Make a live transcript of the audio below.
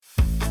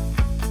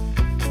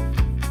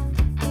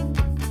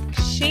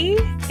She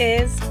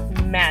is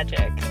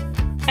magic.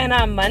 And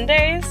on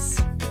Mondays,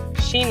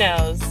 she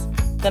knows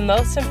the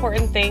most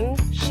important thing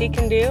she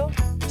can do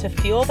to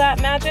fuel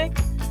that magic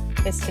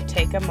is to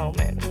take a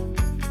moment.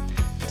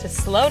 To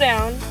slow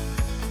down,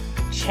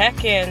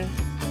 check in,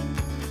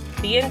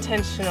 be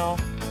intentional,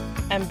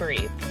 and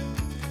breathe.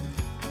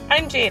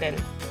 I'm Jaden,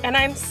 and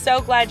I'm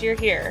so glad you're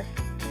here.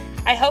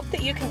 I hope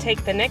that you can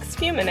take the next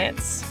few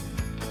minutes,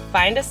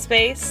 find a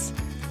space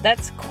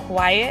that's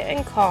quiet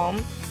and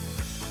calm,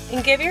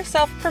 and give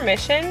yourself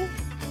permission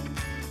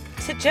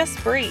to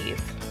just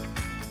breathe,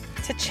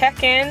 to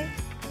check in,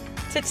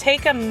 to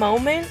take a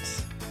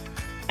moment,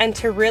 and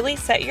to really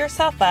set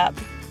yourself up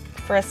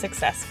for a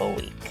successful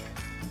week.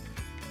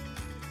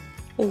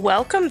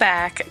 Welcome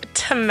back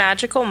to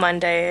Magical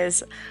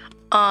Mondays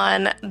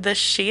on the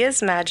She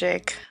is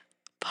Magic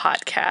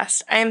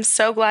podcast. I am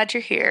so glad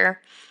you're here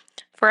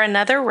for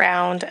another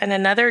round and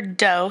another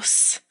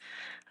dose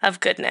of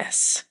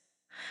goodness.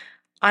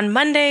 On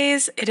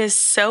Mondays, it is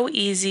so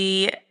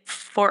easy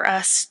for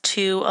us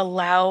to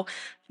allow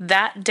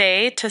that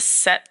day to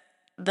set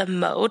the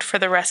mode for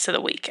the rest of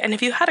the week. And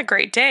if you had a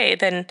great day,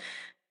 then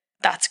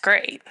that's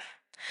great.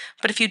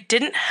 But if you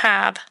didn't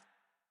have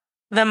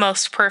the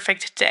most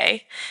perfect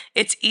day,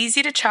 it's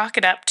easy to chalk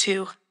it up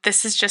to,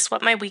 this is just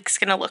what my week's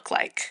going to look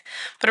like.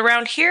 But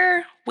around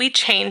here, we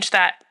change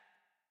that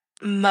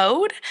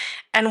mode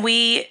and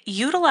we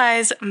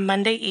utilize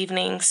Monday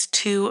evenings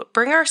to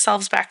bring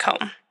ourselves back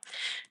home,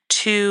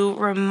 to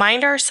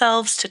remind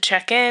ourselves to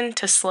check in,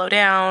 to slow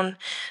down,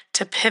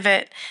 to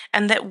pivot,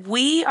 and that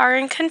we are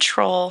in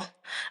control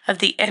of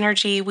the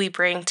energy we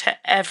bring to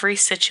every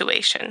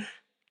situation.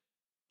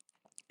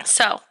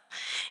 So,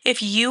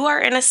 if you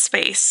are in a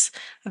space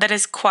that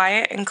is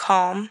quiet and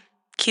calm,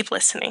 keep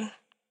listening.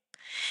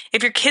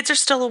 If your kids are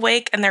still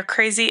awake and they're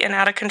crazy and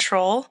out of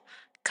control,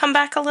 come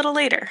back a little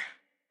later.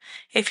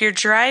 If you're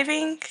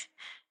driving,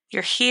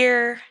 you're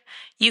here,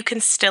 you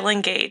can still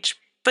engage.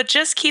 But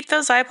just keep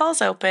those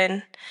eyeballs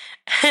open,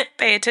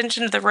 pay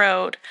attention to the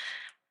road,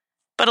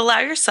 but allow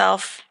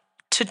yourself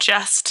to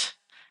just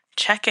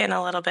check in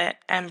a little bit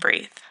and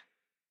breathe.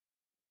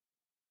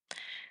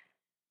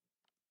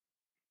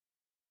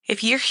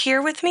 If you're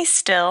here with me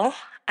still,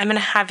 I'm going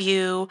to have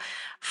you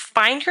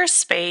find your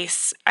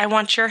space. I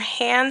want your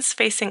hands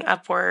facing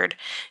upward,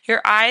 your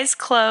eyes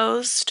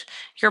closed,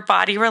 your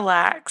body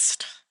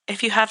relaxed.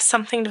 If you have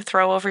something to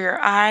throw over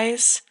your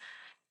eyes,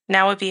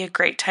 now would be a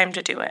great time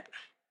to do it.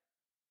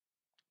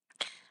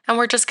 And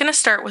we're just going to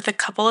start with a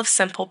couple of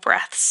simple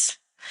breaths.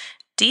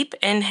 Deep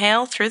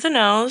inhale through the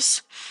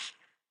nose.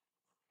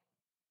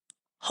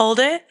 Hold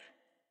it.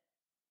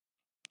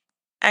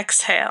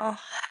 Exhale.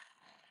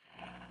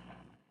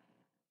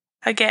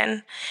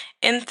 Again,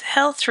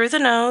 inhale through the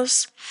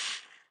nose.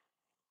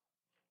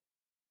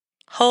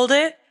 Hold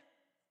it.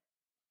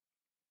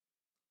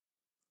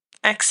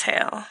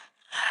 Exhale.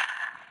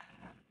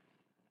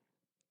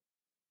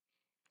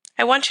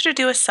 I want you to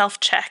do a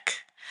self-check.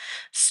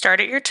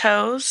 Start at your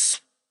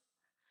toes.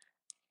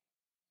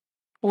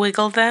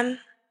 Wiggle them,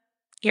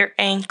 your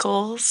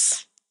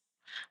ankles,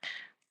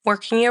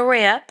 working your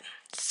way up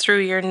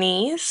through your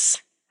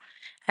knees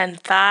and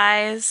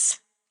thighs,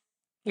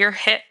 your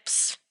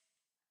hips,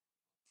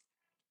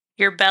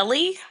 your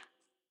belly,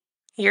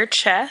 your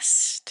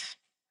chest,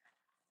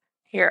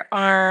 your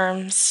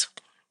arms.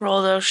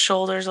 Roll those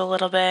shoulders a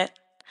little bit,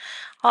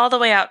 all the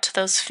way out to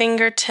those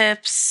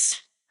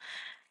fingertips,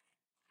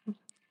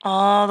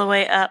 all the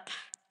way up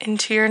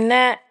into your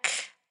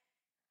neck,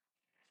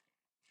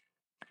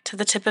 to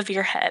the tip of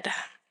your head.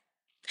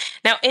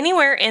 Now,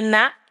 anywhere in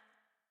that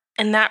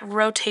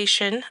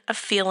rotation of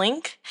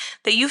feeling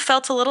that you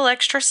felt a little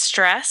extra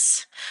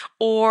stress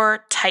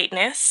or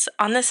tightness,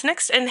 on this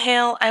next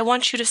inhale, I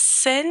want you to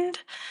send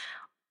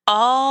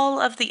all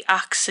of the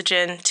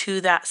oxygen to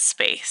that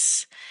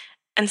space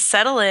and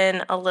settle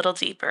in a little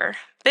deeper.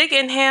 Big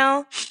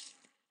inhale.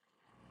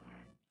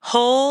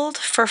 Hold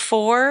for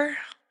 4,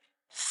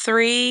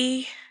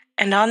 3,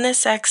 and on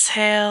this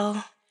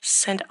exhale,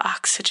 send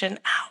oxygen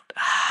out.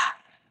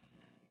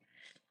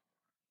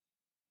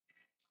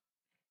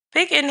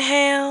 Big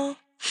inhale.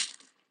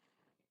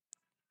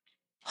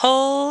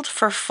 Hold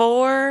for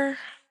 4,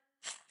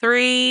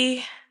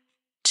 3,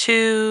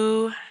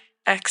 2,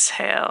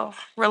 exhale.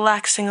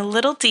 Relaxing a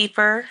little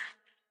deeper,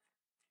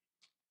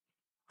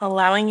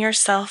 allowing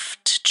yourself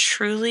to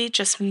truly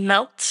just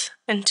melt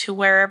into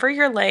wherever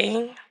you're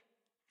laying.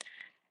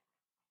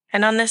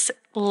 And on this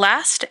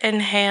last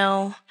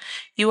inhale,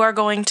 you are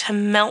going to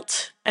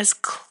melt as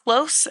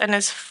close and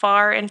as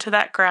far into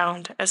that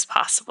ground as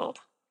possible.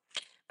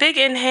 Big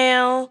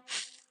inhale.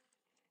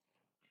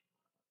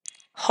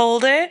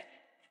 Hold it.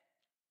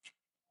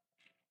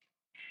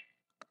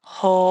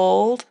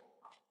 Hold.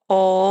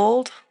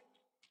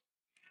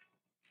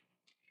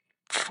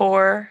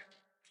 4,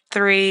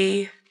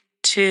 3,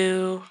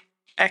 2,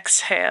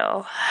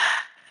 exhale.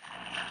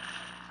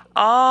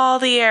 All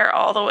the air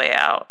all the way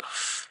out.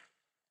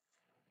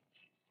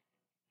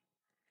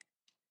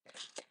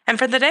 And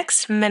for the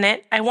next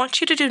minute, I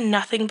want you to do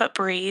nothing but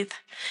breathe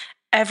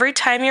Every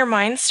time your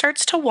mind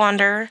starts to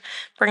wander,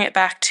 bring it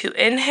back to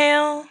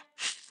inhale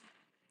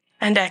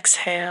and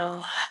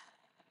exhale.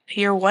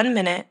 Your 1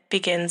 minute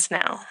begins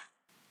now.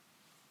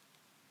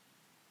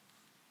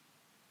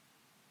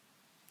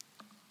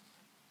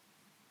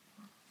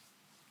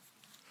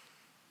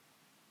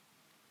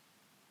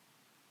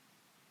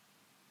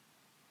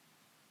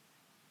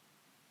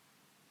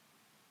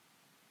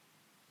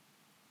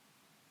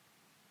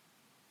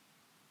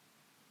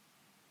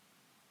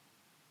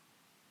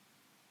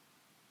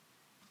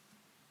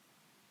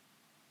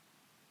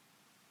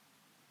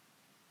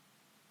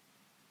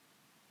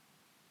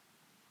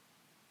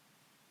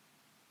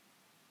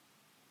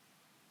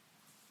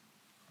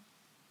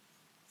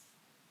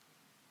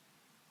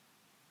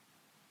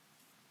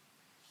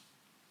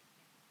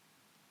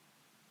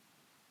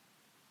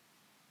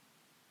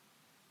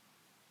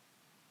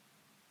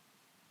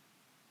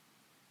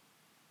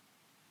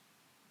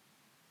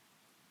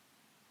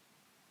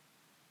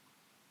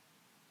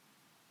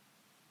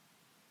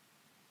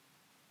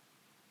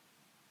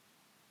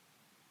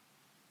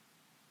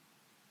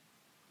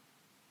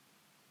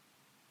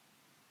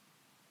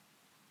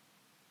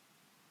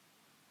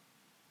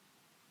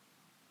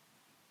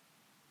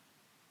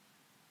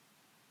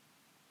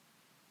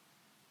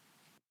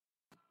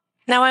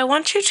 Now I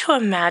want you to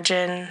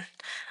imagine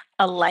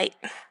a light.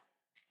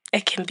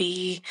 It can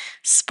be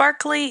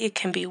sparkly, it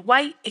can be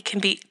white, it can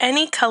be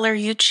any color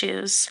you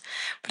choose.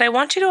 But I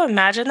want you to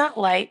imagine that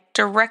light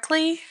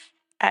directly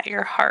at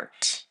your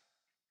heart.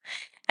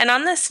 And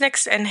on this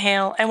next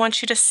inhale, I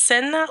want you to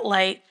send that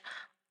light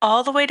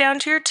all the way down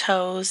to your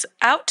toes,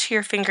 out to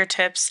your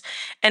fingertips.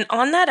 And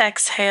on that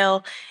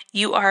exhale,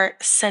 you are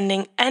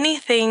sending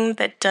anything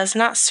that does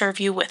not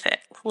serve you with it,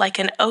 like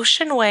an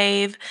ocean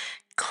wave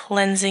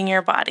cleansing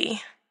your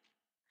body.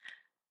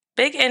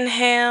 Big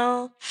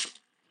inhale,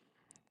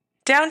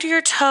 down to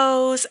your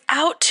toes,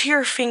 out to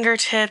your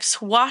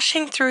fingertips,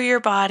 washing through your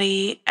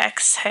body.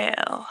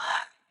 Exhale.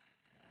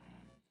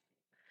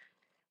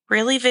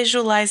 Really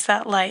visualize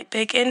that light.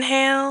 Big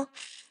inhale,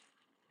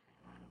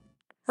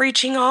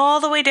 reaching all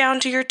the way down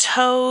to your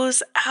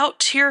toes, out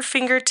to your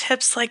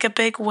fingertips like a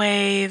big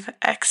wave.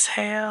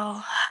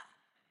 Exhale.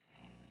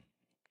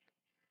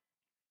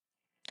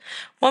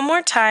 One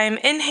more time.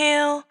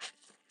 Inhale,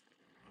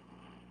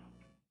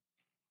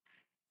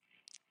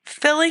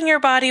 filling your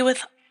body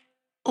with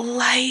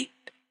light,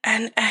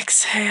 and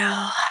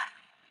exhale.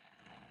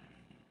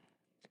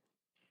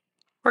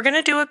 We're going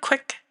to do a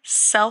quick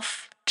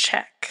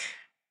self-check.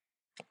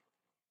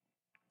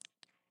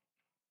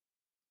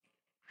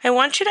 I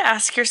want you to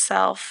ask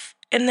yourself,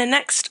 in the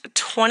next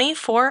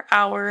 24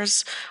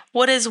 hours,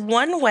 what is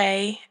one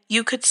way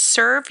you could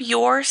serve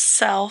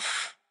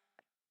yourself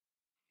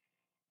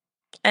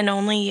and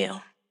only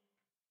you?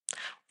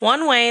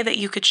 One way that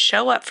you could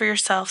show up for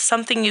yourself,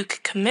 something you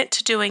could commit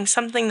to doing,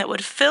 something that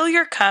would fill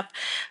your cup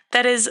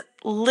that is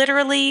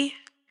literally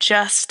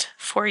just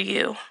for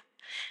you.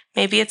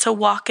 Maybe it's a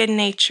walk in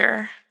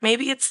nature.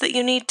 Maybe it's that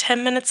you need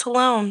 10 minutes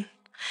alone.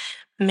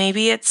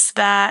 Maybe it's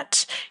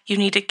that you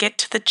need to get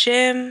to the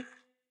gym.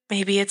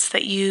 Maybe it's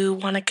that you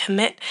want to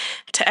commit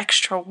to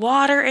extra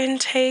water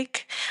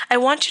intake. I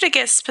want you to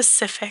get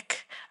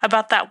specific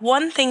about that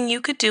one thing you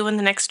could do in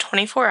the next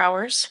 24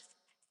 hours.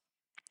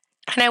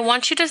 And I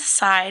want you to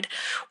decide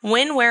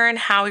when, where, and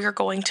how you're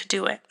going to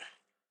do it.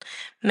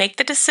 Make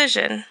the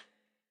decision.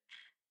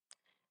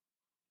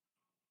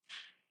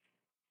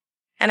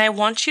 And I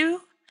want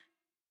you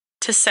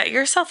to set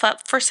yourself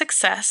up for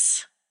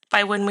success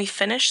by, when we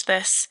finish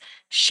this,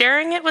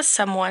 sharing it with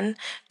someone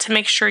to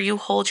make sure you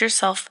hold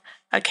yourself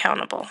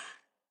accountable.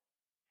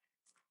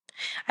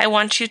 I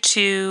want you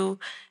to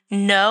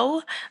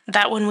know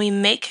that when we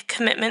make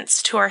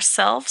commitments to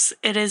ourselves,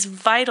 it is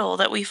vital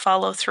that we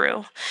follow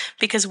through,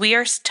 because we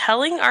are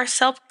telling our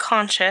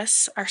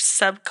subconscious,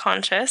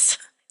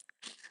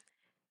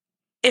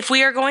 if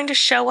we are going to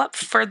show up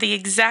for the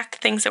exact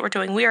things that we're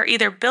doing, we are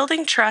either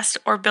building trust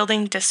or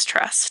building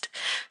distrust.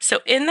 So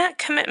in that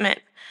commitment,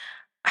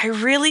 I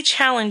really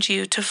challenge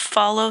you to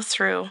follow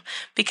through,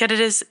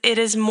 because it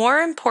is more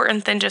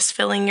important than just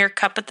filling your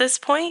cup at this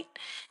point.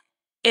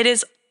 It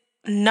is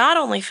not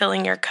only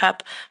filling your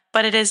cup,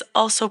 but it is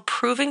also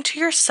proving to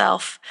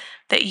yourself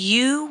that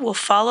you will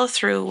follow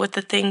through with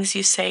the things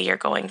you say you're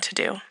going to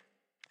do.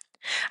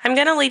 I'm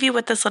going to leave you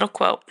with this little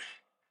quote.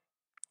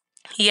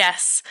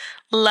 Yes,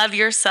 love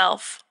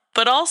yourself,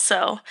 but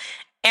also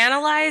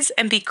analyze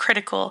and be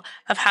critical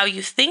of how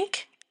you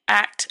think,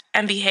 act,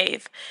 and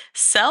behave.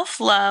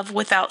 Self-love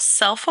without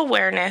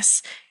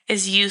self-awareness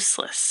is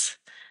useless.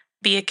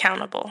 Be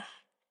accountable.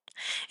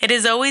 It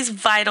is always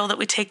vital that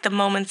we take the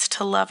moments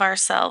to love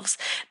ourselves,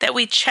 that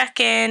we check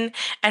in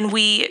and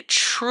we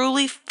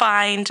truly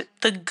find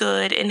the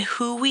good in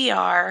who we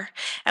are,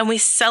 and we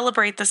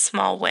celebrate the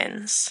small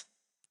wins.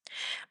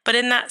 But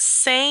in that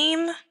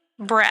same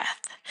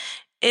breath,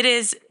 it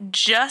is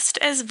just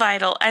as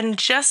vital and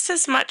just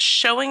as much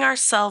showing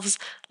ourselves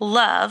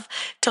love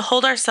to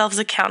hold ourselves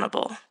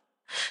accountable.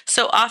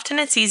 So often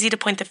it's easy to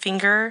point the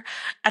finger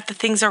at the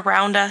things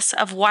around us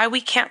of why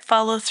we can't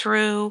follow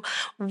through,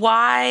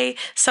 why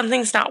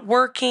something's not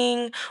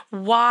working,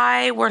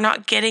 why we're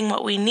not getting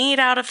what we need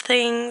out of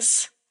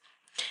things.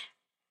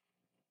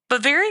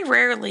 But very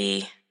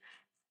rarely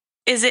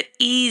is it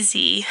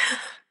easy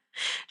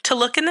to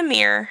look in the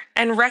mirror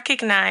and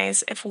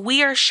recognize if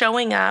we are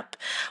showing up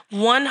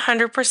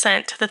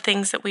 100% to the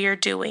things that we are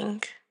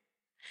doing.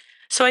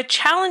 So I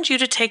challenge you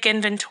to take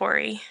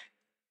inventory,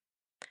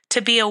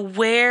 to be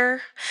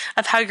aware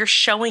of how you're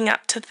showing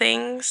up to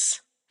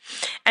things,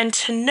 and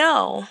to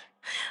know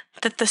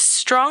that the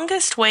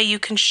strongest way you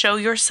can show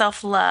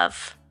yourself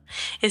love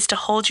is to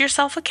hold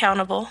yourself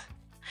accountable,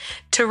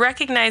 to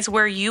recognize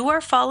where you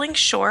are falling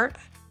short,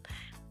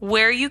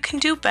 where you can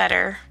do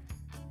better,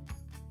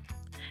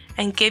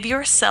 and give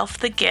yourself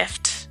the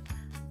gift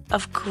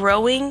of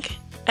growing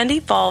and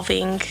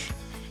evolving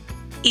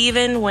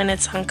even when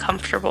it's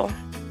uncomfortable.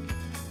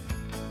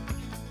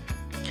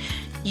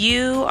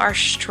 You are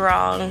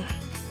strong,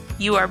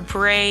 you are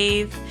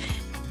brave,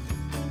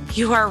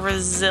 you are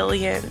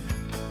resilient,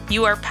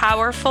 you are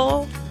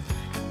powerful,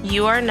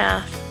 you are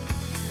enough,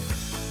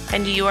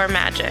 and you are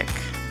magic,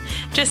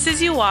 just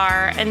as you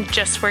are and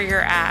just where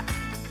you're at.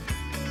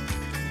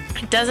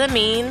 It doesn't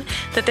mean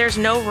that there's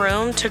no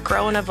room to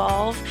grow and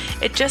evolve.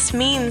 It just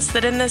means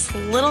that in this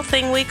little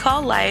thing we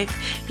call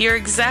life, you're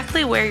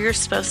exactly where you're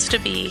supposed to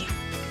be.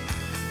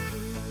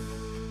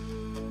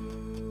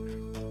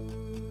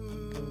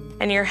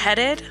 And you're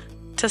headed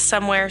to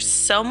somewhere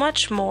so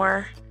much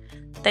more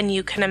than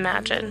you can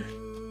imagine.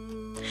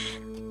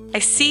 I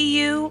see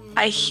you,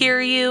 I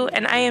hear you,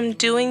 and I am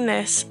doing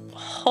this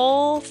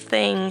whole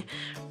thing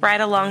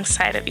right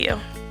alongside of you.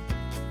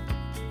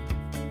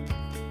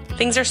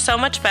 Things are so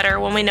much better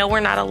when we know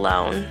we're not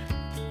alone.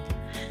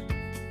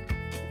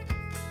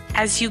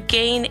 As you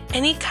gain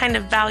any kind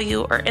of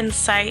value or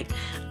insight,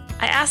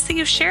 I ask that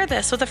you share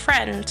this with a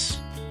friend.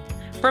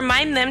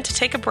 Remind them to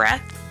take a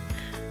breath,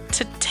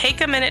 to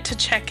take a minute to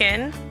check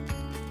in,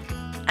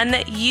 and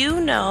that you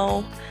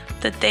know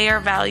that they are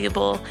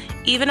valuable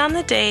even on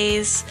the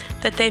days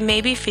that they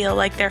maybe feel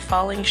like they're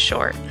falling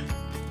short.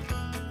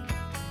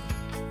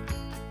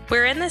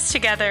 We're in this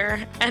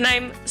together, and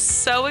I'm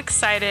so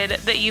excited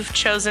that you've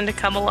chosen to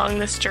come along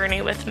this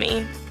journey with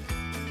me.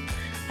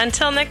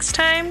 Until next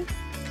time,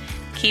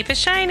 keep it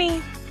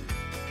shiny.